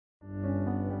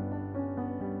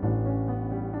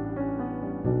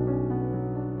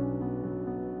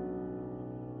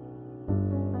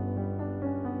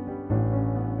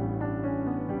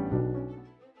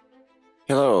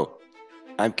Hello,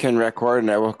 I'm Ken Record,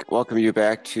 and I welcome you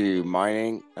back to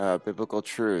Mining Biblical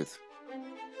Truth. I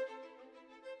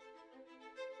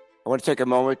want to take a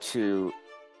moment to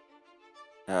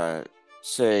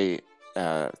say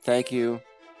thank you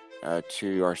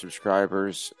to our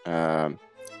subscribers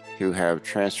who have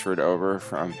transferred over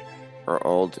from our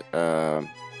old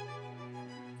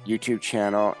YouTube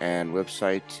channel and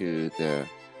website to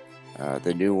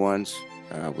the new ones.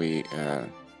 We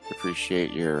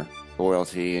appreciate your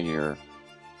loyalty and your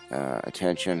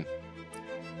attention,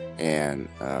 and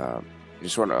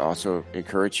just want to also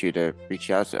encourage you to reach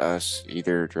out to us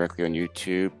either directly on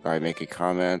YouTube by making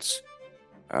comments,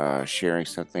 sharing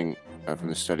something from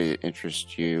the study that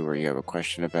interests you or you have a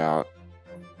question about,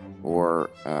 or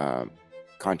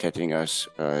contacting us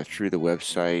through the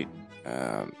website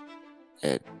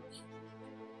at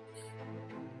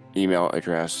email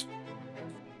address.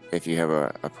 If you have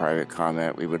a private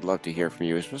comment, we would love to hear from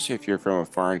you, especially if you're from a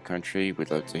foreign country. We'd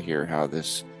love to hear how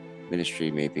this ministry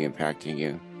may be impacting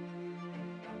you.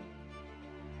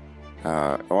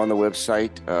 On the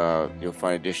website, you'll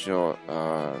find additional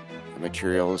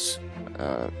materials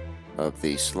of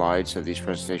the slides of these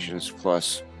presentations,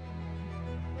 plus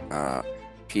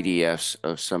PDFs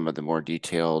of some of the more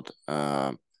detailed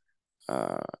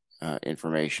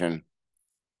information.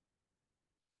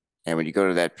 And when you go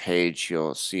to that page,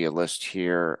 you'll see a list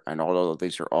here. And although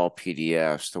these are all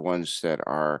PDFs, the ones that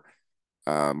are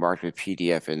marked with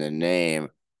PDF in the name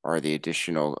are the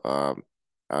additional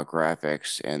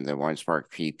graphics, and the ones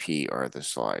marked PP are the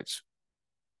slides.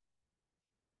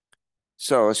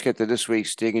 So let's get to this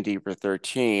week's Digging Deeper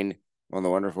 13 on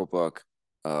the wonderful book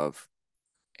of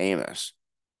Amos,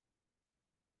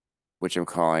 which I'm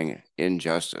calling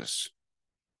Injustice.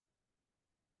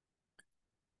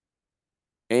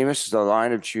 Amos, the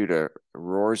Lion of Judah,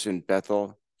 roars in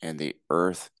Bethel, and the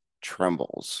earth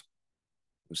trembles.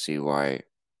 We'll see why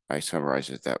I summarize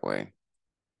it that way.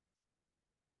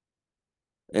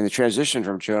 In the transition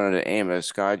from Jonah to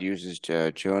Amos, God uses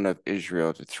Jonah of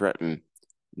Israel to threaten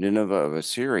Nineveh of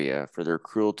Assyria for their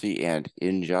cruelty and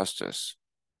injustice.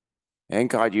 And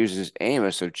God uses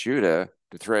Amos of Judah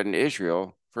to threaten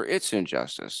Israel for its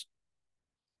injustice.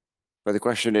 But the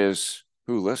question is,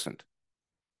 who listened?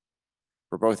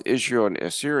 For both Israel and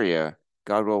Assyria,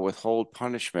 God will withhold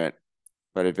punishment,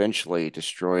 but eventually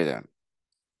destroy them.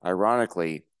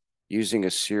 Ironically, using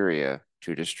Assyria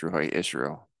to destroy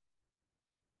Israel.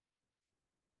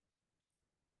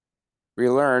 We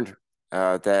learned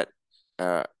that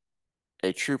a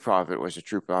true prophet was a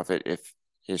true prophet if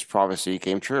his prophecy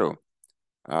came true.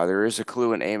 There is a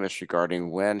clue in Amos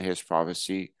regarding when his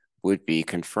prophecy would be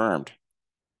confirmed.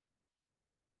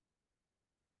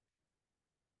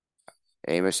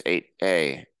 Amos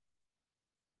 8a.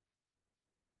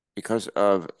 Because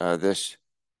of this,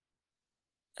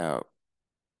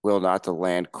 will not the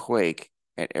land quake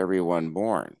and everyone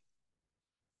mourn?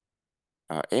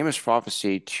 Amos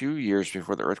prophesied 2 years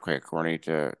before the earthquake, according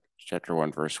to chapter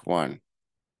 1, verse 1,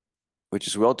 which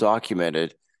is well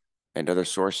documented and other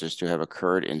sources to have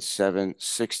occurred in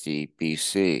 760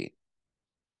 BC.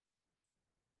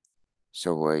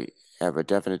 So we have a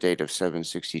definite date of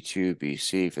 762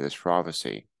 BC for this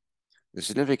prophecy. The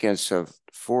significance of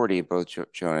 40, both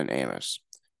Jonah and Amos.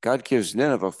 God gives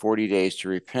Nineveh 40 days to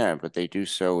repent, but they do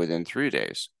so within 3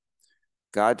 days.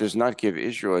 God does not give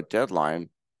Israel a deadline,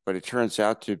 but it turns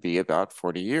out to be about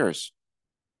 40 years.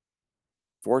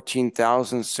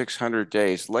 14,600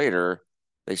 days later,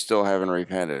 they still haven't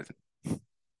repented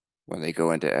when they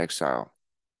go into exile.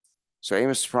 So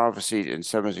Amos prophesied in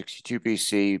 762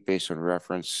 BC based on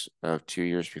reference of 2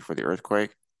 years before the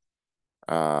earthquake.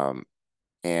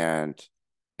 And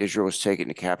Israel was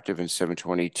taken captive in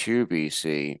 722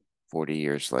 BC, 40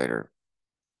 years later.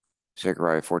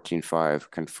 Zechariah 14:5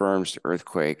 confirms the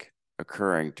earthquake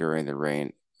occurring during the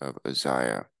reign of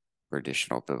Uzziah for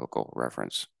additional biblical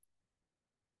reference.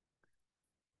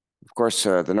 Of course,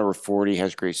 the number 40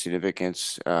 has great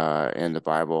significance in the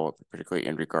Bible, particularly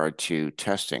in regard to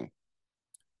testing.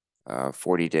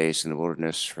 40 days in the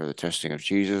wilderness for the testing of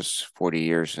Jesus, 40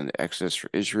 years in the Exodus for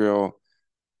Israel,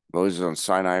 Moses on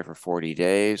Sinai for 40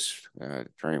 days,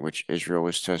 during which Israel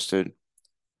was tested.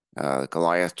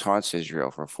 Goliath taunts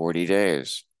Israel for 40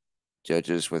 days.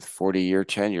 Judges with 40-year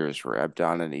tenures for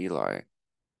Abdon and Eli.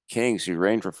 Kings who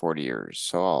reigned for 40 years,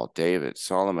 Saul, David,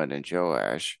 Solomon, and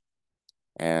Joash.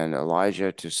 And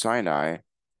Elijah to Sinai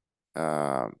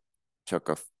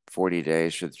took 40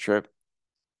 days for the trip.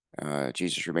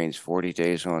 Jesus remains 40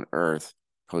 days on earth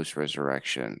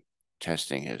post-resurrection,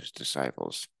 testing his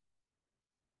disciples.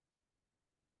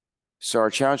 So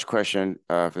our challenge question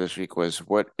for this week was,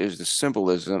 what is the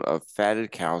symbolism of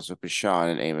fatted cows of Bashan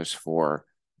in Amos 4,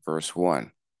 verse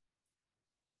 1?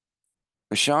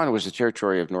 Bashan was the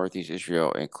territory of northeast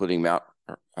Israel, including Mount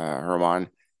Hermon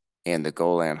and the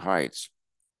Golan Heights.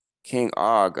 King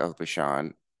Og of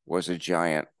Bashan was a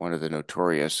giant, one of the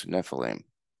notorious Nephilim.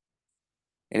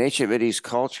 In ancient Mideast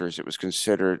cultures, it was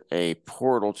considered a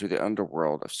portal to the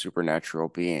underworld of supernatural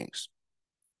beings.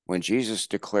 When Jesus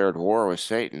declared war with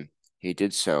Satan, he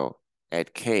did so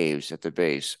at caves at the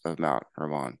base of Mount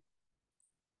Hermon.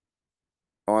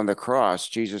 On the cross,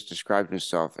 Jesus described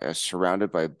himself as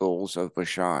surrounded by bulls of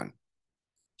Bashan.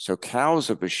 So cows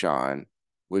of Bashan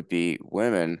would be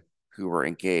women who were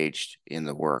engaged in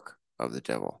the work of the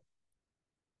devil.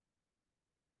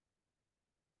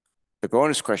 The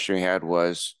bonus question we had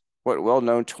was, what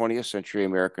well-known 20th century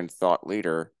American thought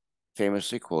leader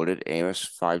famously quoted Amos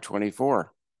 5:24?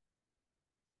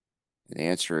 And the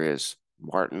answer is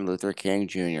Martin Luther King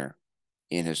Jr.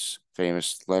 in his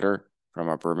famous letter from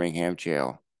a Birmingham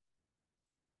jail.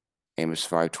 Amos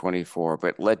 5:24,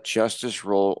 but let justice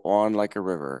roll on like a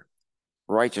river,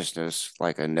 righteousness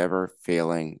like a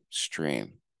never-failing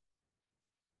stream.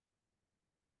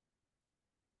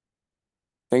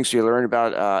 Things we learned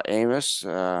about Amos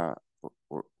were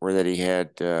that he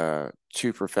had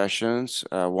two professions.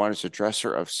 One is a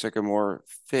dresser of sycamore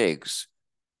figs,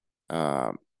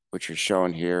 which are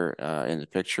shown here in the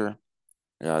picture.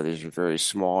 These are very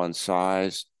small in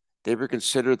size. They were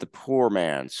considered the poor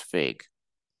man's fig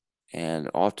and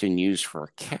often used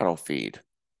for cattle feed.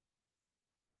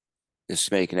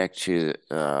 This may connect to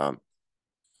the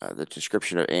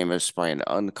description of Amos by an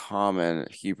uncommon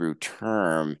Hebrew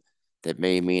term that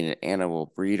may mean an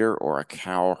animal breeder or a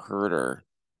cow herder.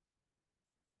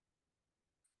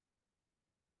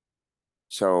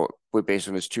 So, based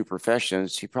on his two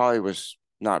professions, he probably was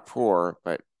not poor,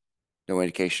 but no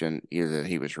indication either that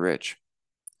he was rich.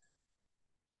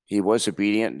 He was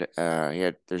obedient.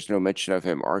 There's no mention of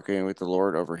him arguing with the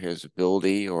Lord over his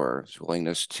ability or his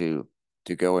willingness to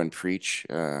go and preach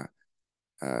to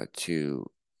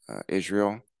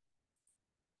Israel.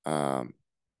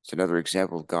 It's another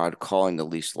example of God calling the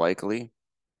least likely.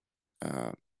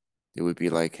 It would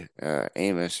be like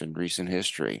Amos in recent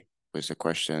history was the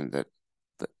question that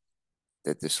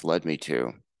this led me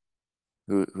to.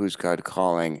 Who's God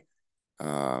calling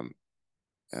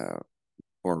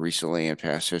more recently in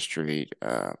past history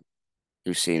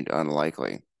who seemed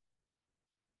unlikely?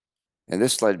 And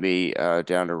this led me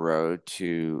down the road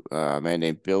to a man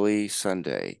named Billy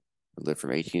Sunday, who lived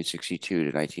from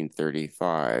 1862 to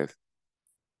 1935,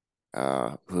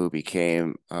 who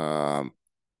became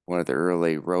one of the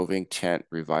early roving tent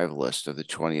revivalists of the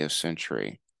 20th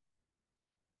century.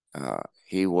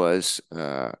 He was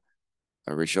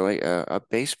originally a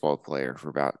baseball player for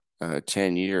about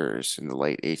 10 years in the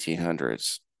late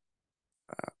 1800s.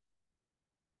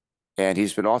 And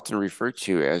he's been often referred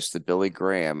to as the Billy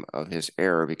Graham of his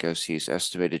era because he's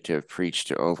estimated to have preached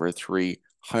to over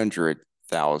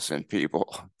 300,000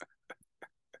 people.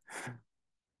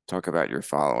 Talk about your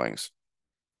followings.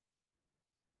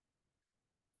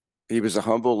 He was a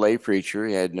humble lay preacher.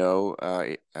 He had no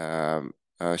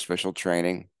special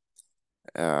training.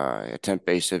 A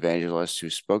tent-based evangelist who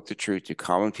spoke the truth to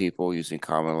common people using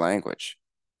common language.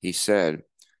 He said,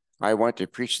 I want to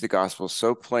preach the gospel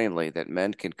so plainly that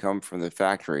men can come from the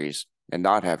factories and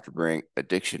not have to bring a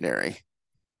dictionary.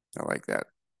 I like that.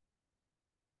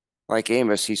 Like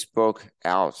Amos, he spoke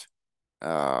out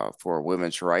for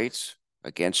women's rights,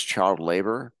 against child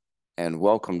labor, and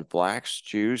welcomed Blacks,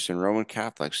 Jews, and Roman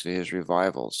Catholics to his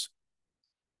revivals.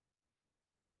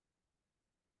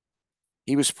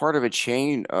 He was part of a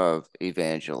chain of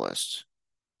evangelists,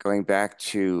 going back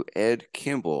to Ed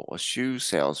Kimball, a shoe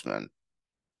salesman,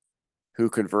 who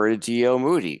converted D.L.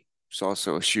 Moody, who's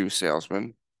also a shoe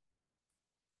salesman,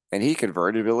 and he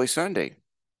converted Billy Sunday.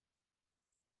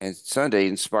 And Sunday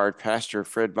inspired Pastor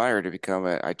Fred Meyer to become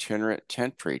an itinerant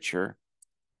tent preacher,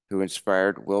 who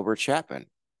inspired Wilbur Chapman,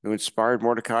 who inspired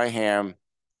Mordecai Ham,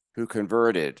 who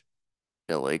converted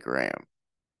Billy Graham.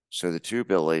 So the two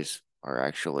Billys are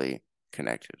actually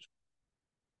connected.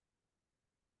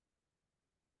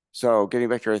 So getting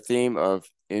back to our theme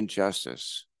of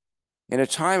injustice. In a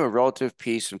time of relative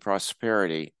peace and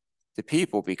prosperity, the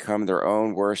people become their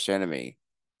own worst enemy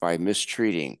by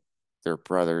mistreating their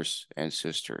brothers and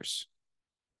sisters.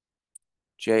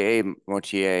 J.A.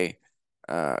 Motier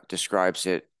describes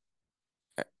it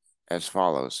as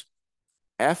follows.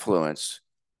 Affluence,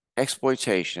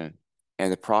 exploitation,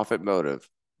 and the profit motive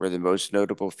were the most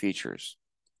notable features.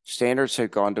 Standards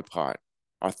had gone to pot.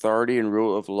 Authority and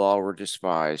rule of law were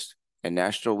despised, and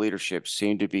national leadership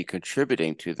seem to be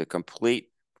contributing to the complete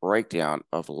breakdown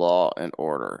of law and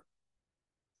order.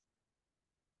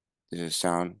 Does it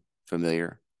sound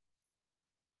familiar?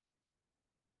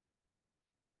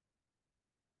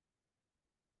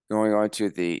 Going on to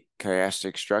the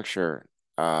chiastic structure,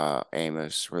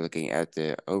 Amos, we're looking at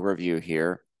the overview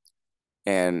here,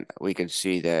 and we can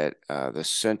see that the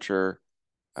center,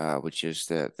 which is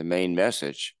the main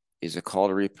message, is a call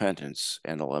to repentance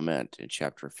and a lament in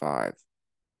chapter 5.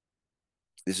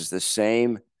 This is the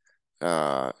same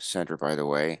center, by the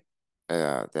way,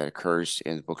 that occurs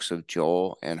in the books of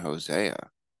Joel and Hosea,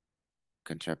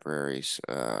 contemporaries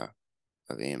of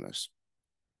Amos.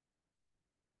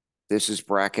 This is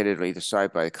bracketed on either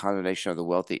side by the condemnation of the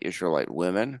wealthy Israelite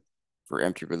women for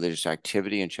empty religious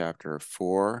activity in chapter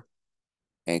 4,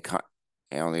 and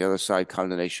on the other side,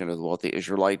 condemnation of the wealthy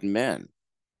Israelite men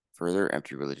for their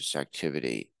empty religious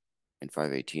activity in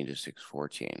 518 to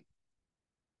 614.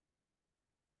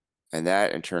 And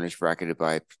that in turn is bracketed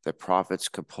by the prophet's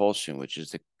compulsion, which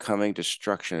is the coming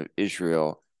destruction of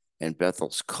Israel and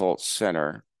Bethel's cult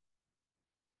center,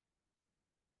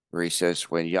 where he says,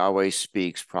 when Yahweh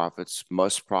speaks, prophets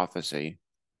must prophesy,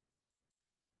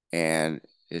 and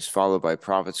is followed by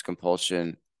prophet's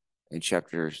compulsion in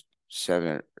chapter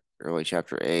 7, early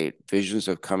chapter 8, visions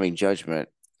of coming judgment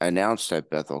announced at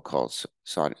Bethel cult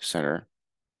center.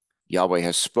 Yahweh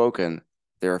has spoken,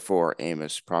 therefore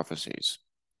Amos prophecies.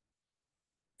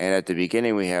 And at the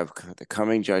beginning, we have the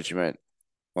coming judgment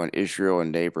on Israel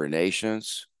and neighbor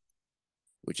nations,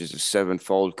 which is a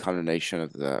sevenfold condemnation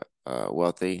of the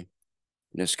wealthy,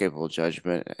 inescapable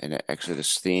judgment, and an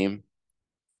Exodus theme.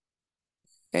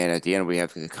 And at the end, we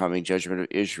have the coming judgment of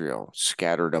Israel,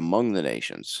 scattered among the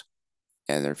nations,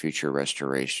 and their future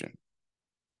restoration.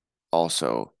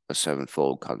 Also, a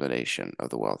sevenfold condemnation of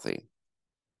the wealthy,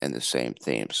 and the same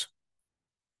themes.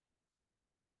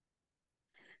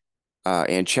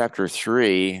 In chapter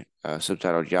 3,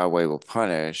 subtitled Yahweh Will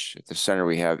Punish, at the center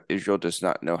we have Israel does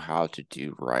not know how to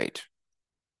do right.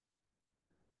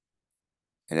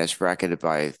 And that's bracketed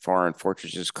by foreign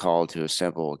fortresses called to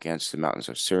assemble against the mountains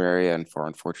of Syria, and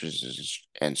foreign fortresses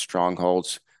and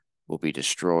strongholds will be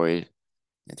destroyed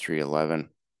in 3:11.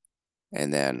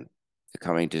 And then the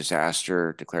coming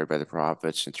disaster declared by the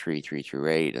prophets in 3:3 through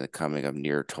 8, and the coming of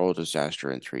near total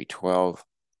disaster in 3:12,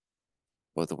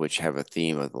 both of which have a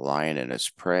theme of the lion and its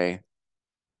prey.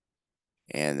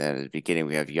 And then at the beginning,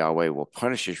 we have Yahweh will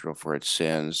punish Israel for its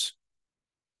sins,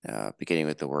 beginning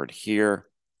with the word here,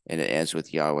 and it ends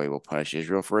with Yahweh will punish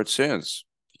Israel for its sins,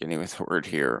 beginning with the word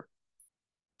here.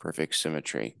 Perfect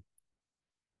symmetry.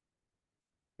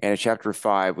 And in chapter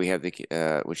 5, we have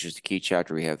the which is the key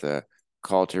chapter, we have the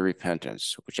call to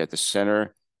repentance, which at the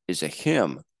center is a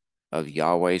hymn of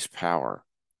Yahweh's power,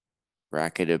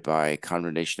 bracketed by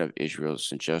condemnation of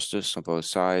Israel's injustice on both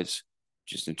sides,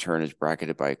 which in turn is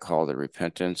bracketed by a call to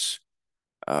repentance.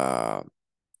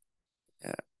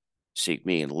 Seek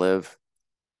me and live.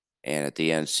 And at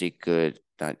the end, seek good,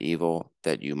 not evil,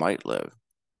 that you might live.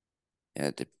 And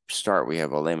at the start, we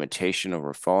have a lamentation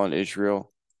over fallen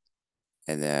Israel,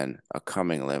 and then a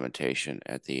coming lamentation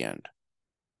at the end.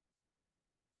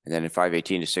 And then in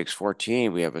 518 to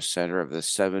 614, we have a center of the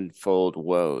sevenfold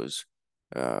woes,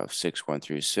 6:1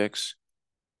 through 6,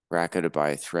 bracketed by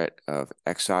a threat of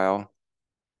exile,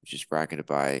 which is bracketed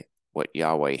by what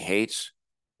Yahweh hates,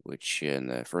 which in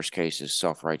the first case is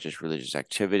self-righteous religious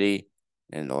activity,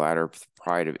 and in the latter,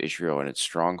 pride of Israel and its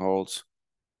strongholds.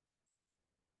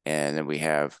 And then we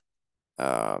have,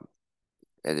 at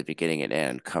the beginning and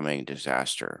end, coming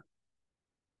disaster,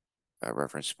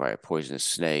 referenced by a poisonous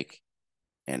snake,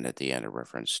 and at the end, a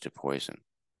reference to poison.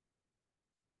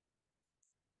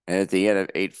 And at the end of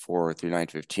 8:4 through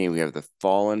 9:15, we have the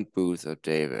fallen booth of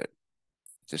David.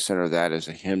 The center of that is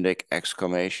a hymnic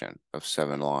exclamation of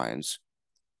 7 lines,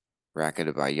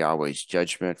 bracketed by Yahweh's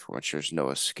judgment, for which there's no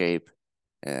escape,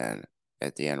 and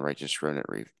at the end, righteous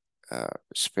remnant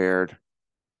spared,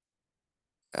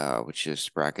 which is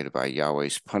bracketed by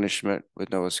Yahweh's punishment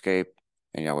with no escape,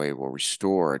 and Yahweh will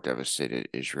restore a devastated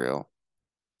Israel.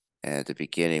 And at the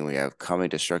beginning, we have coming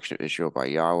destruction of Israel by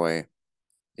Yahweh.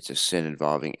 It's a sin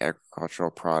involving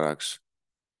agricultural products.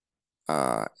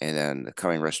 And then the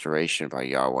coming restoration by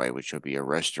Yahweh, which will be a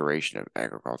restoration of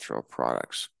agricultural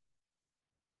products.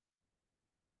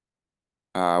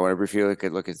 I want to briefly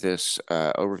look at this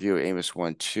overview of Amos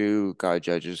 1:2. God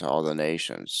judges all the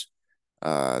nations.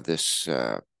 This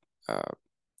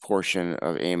portion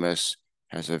of Amos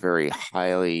has a very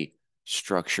highly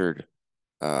structured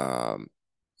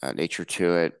nature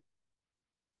to it.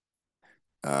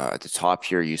 At the top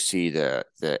here, you see the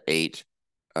 8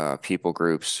 people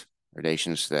groups or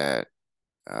nations that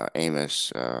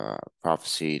Amos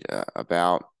prophesied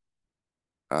about.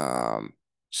 Um,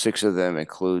 6 of them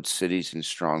include cities and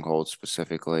strongholds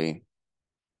specifically.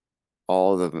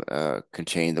 All of them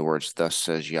contain the words, "Thus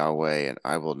says Yahweh," and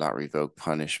 "I will not revoke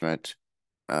punishment."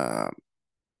 Um,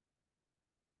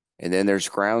 and then there's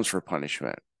grounds for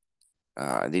punishment.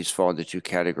 These fall into 2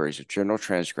 categories of general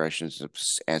transgressions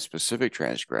and specific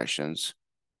transgressions.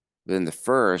 Then the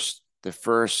first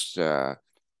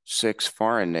 6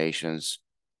 foreign nations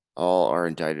all are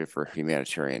indicted for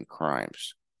humanitarian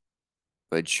crimes.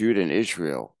 But Judah and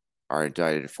Israel are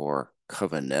indicted for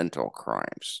covenantal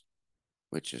crimes,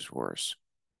 which is worse.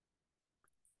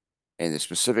 And the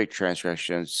specific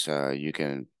transgressions, you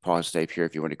can pause tape here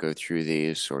if you want to go through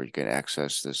these, or you can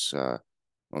access this on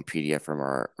PDF from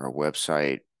our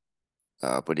website.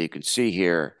 But you can see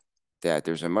here that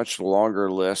there's a much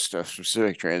longer list of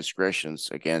specific transgressions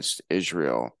against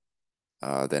Israel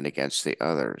than against the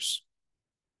others.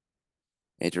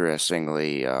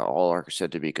 Interestingly, all are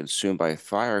said to be consumed by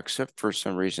fire, except for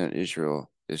some reason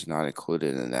Israel is not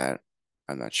included in that.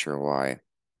 I'm not sure why.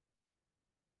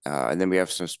 And then we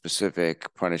have some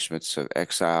specific punishments of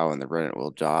exile, and the remnant will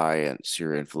die in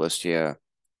Syria and Philistia.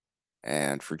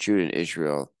 And for Judah and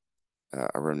Israel,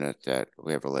 a remnant that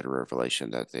we have a letter of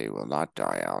revelation that they will not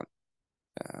die out,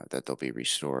 that they'll be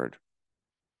restored.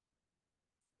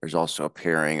 There's also a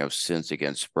pairing of sins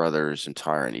against brothers in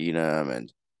Tyre and Edom,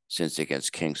 and sins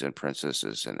against kings and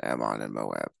princesses in Ammon and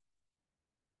Moab.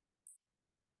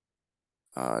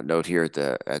 Note here at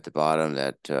the bottom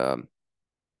that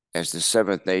as the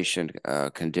 7th nation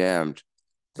condemned,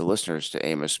 the listeners to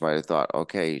Amos might have thought,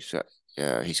 okay, so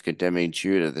he's condemning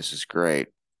Judah. This is great.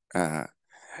 And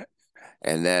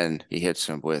then he hits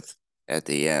them with, at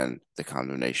the end, the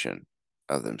condemnation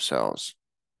of themselves.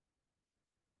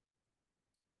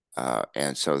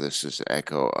 And so this is an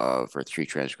echo of for 3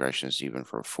 transgressions, even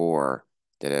for 4,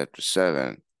 that after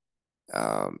 7.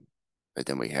 But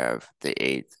then we have the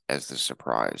 8th as the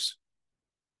surprise.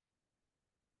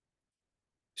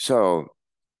 So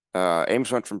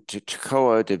Amos went from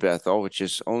Tekoa to Bethel, which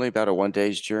is only about a 1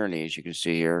 day's journey, as you can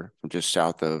see here, from just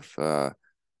south of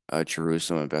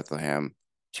Jerusalem and Bethlehem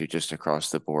to just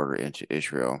across the border into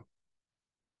Israel.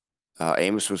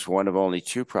 Amos was one of only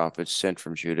 2 prophets sent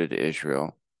from Judah to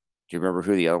Israel. Do you remember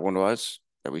who the other one was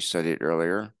that we studied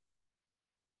earlier?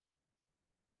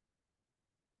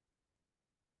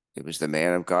 It was the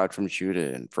man of God from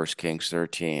Judah in 1 Kings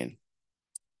 13.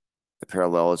 The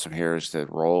parallelism here is the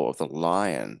role of the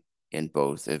lion in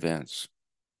both events.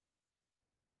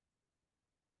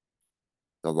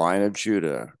 The Lion of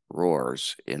Judah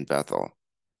roars in Bethel.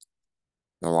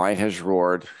 The lion has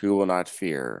roared, who will not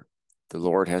fear? The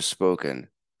Lord has spoken,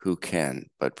 who can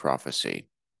but prophesy?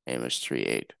 Amos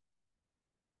 3:8.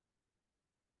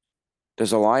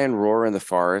 Does a lion roar in the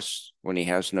forest when he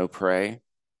has no prey?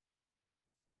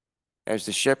 As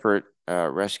the shepherd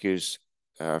rescues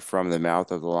from the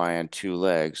mouth of the lion 2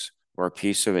 legs or a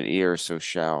piece of an ear, so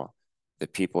shall the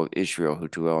people of Israel who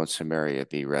dwell in Samaria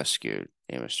be rescued.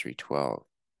 Amos 3:12.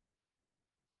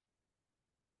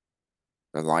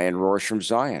 The lion roars from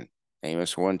Zion.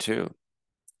 Amos 1:2.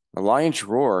 A lion's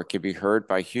roar can be heard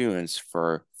by humans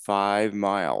for 5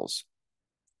 miles.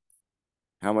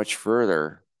 How much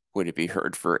further would it be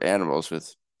heard for animals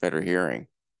with better hearing?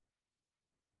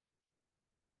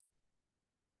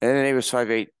 And in Amos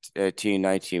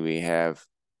 5:18-19, we have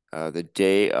the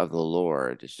day of the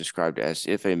Lord is described as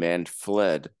if a man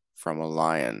fled from a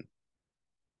lion.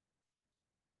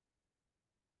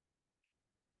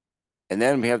 And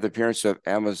then we have the appearance of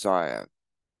Amaziah.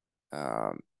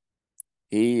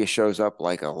 He shows up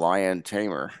like a lion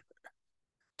tamer,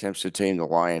 attempts to tame the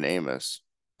lion Amos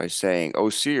by saying, "O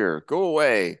seer, go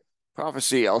away,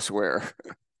 prophecy elsewhere."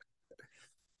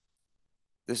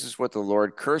 This is what the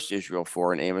Lord cursed Israel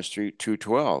for in Amos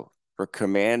 2:12, for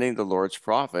commanding the Lord's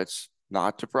prophets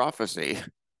not to prophesy.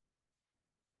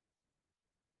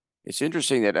 It's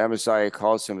interesting that Amaziah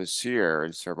calls him a seer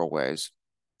in several ways.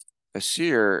 A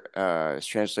seer is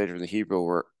translated from the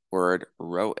Hebrew word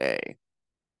roe,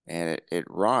 and it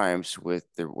rhymes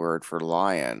with the word for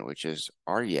lion, which is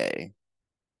aryeh.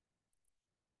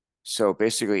 So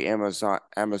basically,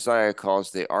 Amaziah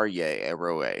calls the aryeh a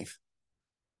roe.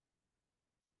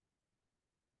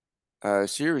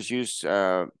 Seer is used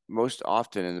most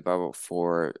often in the Bible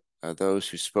for those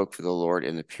who spoke for the Lord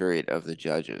in the period of the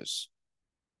judges.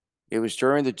 It was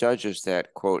during the judges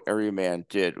that, quote, every man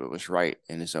did what was right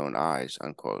in his own eyes,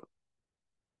 unquote.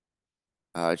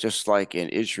 Just like in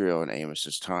Israel in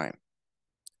Amos's time.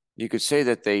 You could say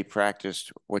that they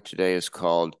practiced what today is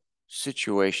called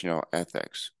situational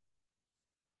ethics.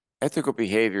 Ethical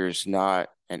behavior is not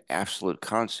an absolute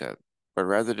concept, but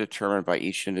rather determined by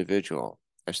each individual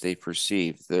as they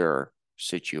perceive their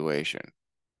situation.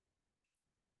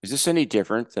 Is this any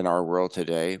different than our world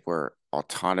today, where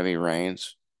autonomy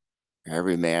reigns,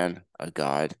 every man a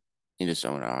god in his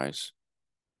own eyes?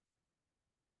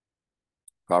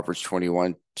 Proverbs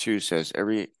 21:2 says,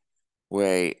 every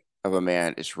way of a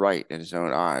man is right in his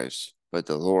own eyes, but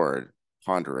the Lord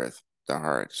pondereth the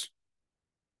hearts.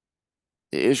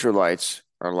 The Israelites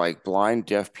are like blind,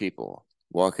 deaf people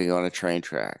walking on a train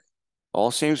track.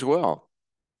 All seems well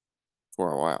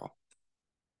for a while.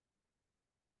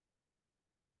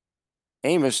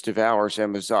 Amos devours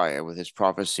Amaziah with his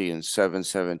prophecy in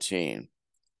 7:17,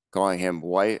 calling him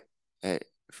white,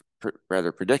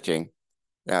 rather predicting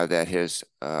that his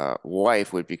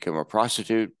wife would become a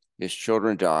prostitute, his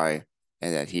children die,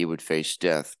 and that he would face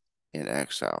death in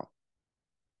exile.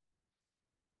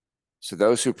 So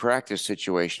those who practice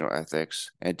situational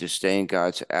ethics and disdain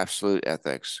God's absolute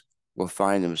ethics will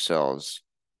find themselves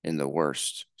in the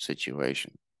worst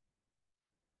situation.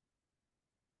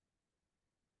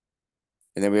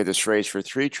 And then we have this phrase, for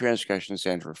 3 transgressions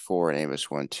and for 4 in Amos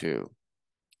 1:2.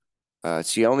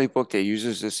 It's the only book that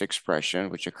uses this expression,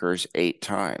 which occurs 8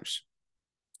 times.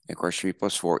 And of course, 3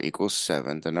 plus 4 equals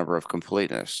 7, the number of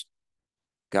completeness.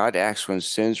 God acts when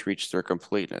sins reach their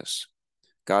completeness.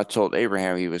 God told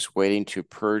Abraham he was waiting to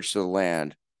purge the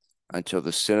land until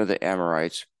the sin of the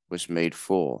Amorites was made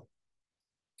full.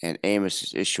 And Amos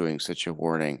is issuing such a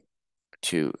warning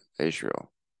to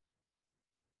Israel.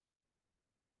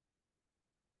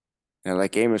 And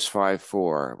like Amos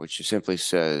 5:4, which simply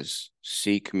says,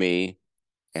 seek me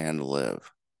and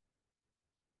live.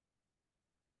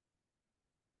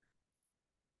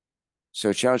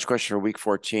 So challenge question for week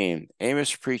 14.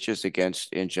 Amos preaches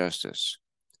against injustice.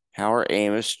 How are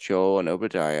Amos, Joel, and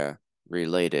Obadiah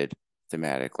related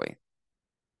thematically?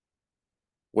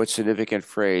 What significant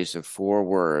phrase of 4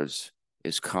 words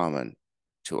is common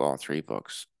to all 3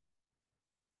 books?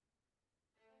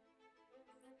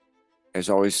 As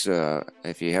always,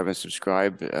 if you haven't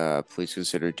subscribed, please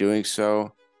consider doing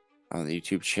so on the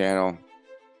YouTube channel,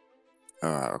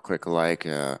 or click like.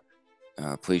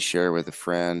 Please share with a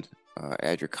friend,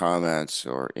 add your comments,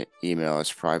 or email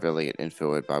us privately at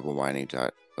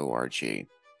info@biblemining.org,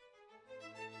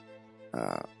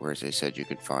 where, as I said, you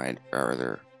can find our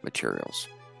other materials.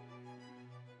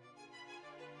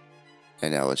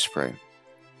 And now let's pray.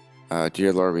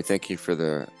 Dear Lord, we thank you for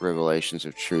the revelations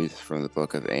of truth from the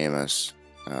book of Amos,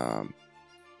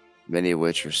 many of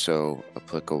which are so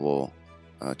applicable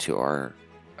to our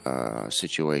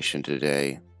situation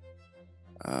today.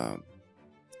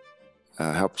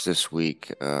 Help us this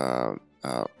week,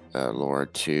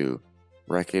 Lord, to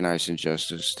recognize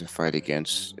injustice, to fight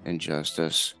against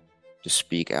injustice, to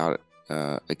speak out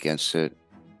against it,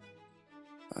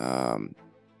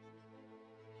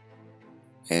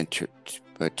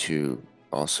 but to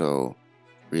also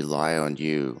rely on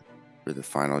you for the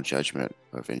final judgment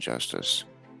of injustice,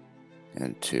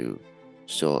 and to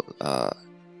still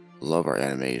love our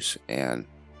enemies and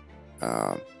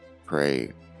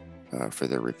pray for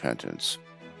their repentance.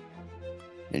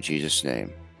 In Jesus'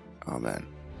 name, amen.